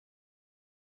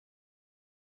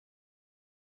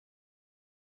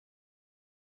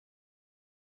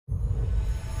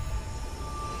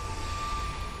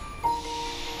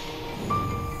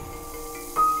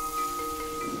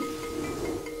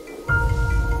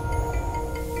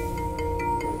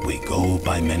We go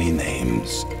by many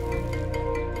names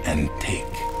and take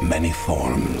many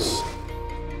forms.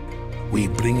 We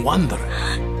bring wonder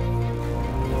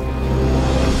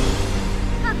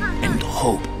and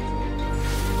hope.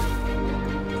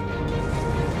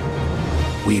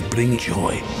 We bring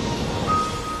joy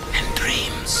and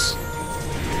dreams.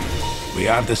 We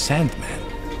are the Sandman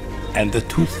and the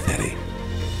Tooth Fairy.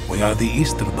 We are the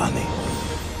Easter Bunny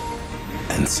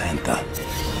and Santa.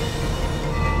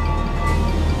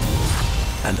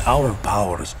 And our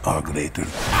powers are greater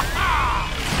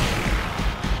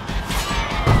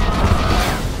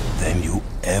than you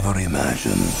ever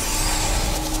imagined.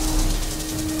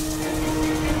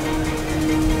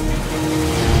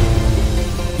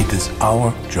 It is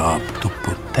our job to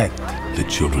protect the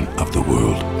children of the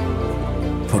world.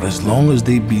 For as long as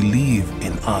they believe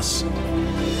in us,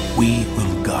 we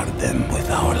will guard them with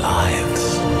our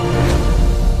lives.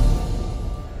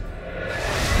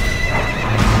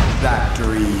 That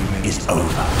dream is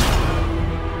over.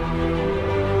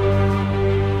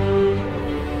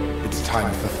 It's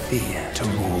time for fear to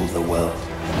rule the world.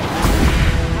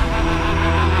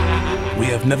 We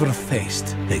have never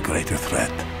faced a greater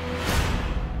threat.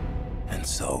 And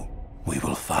so, we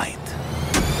will fight.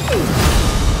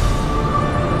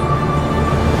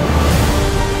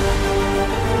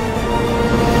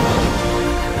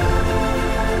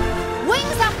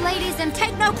 Wings up, ladies, and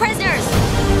take no prisoners!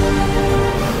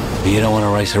 You don't want to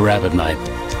race a rabbit, mate.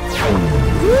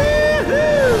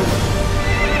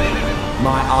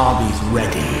 My army's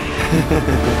ready.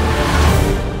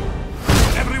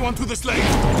 Everyone to the sleigh!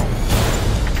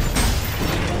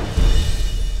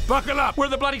 Buckle up! We're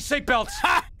the bloody seatbelts!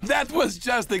 Ha! That was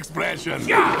just expression.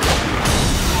 Yeah!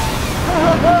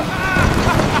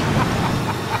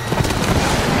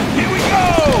 Here we go!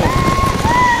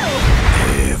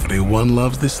 Everyone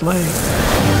loves the sleigh.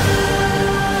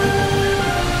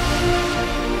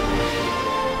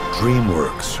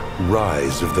 DreamWorks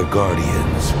Rise of the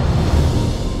Guardians.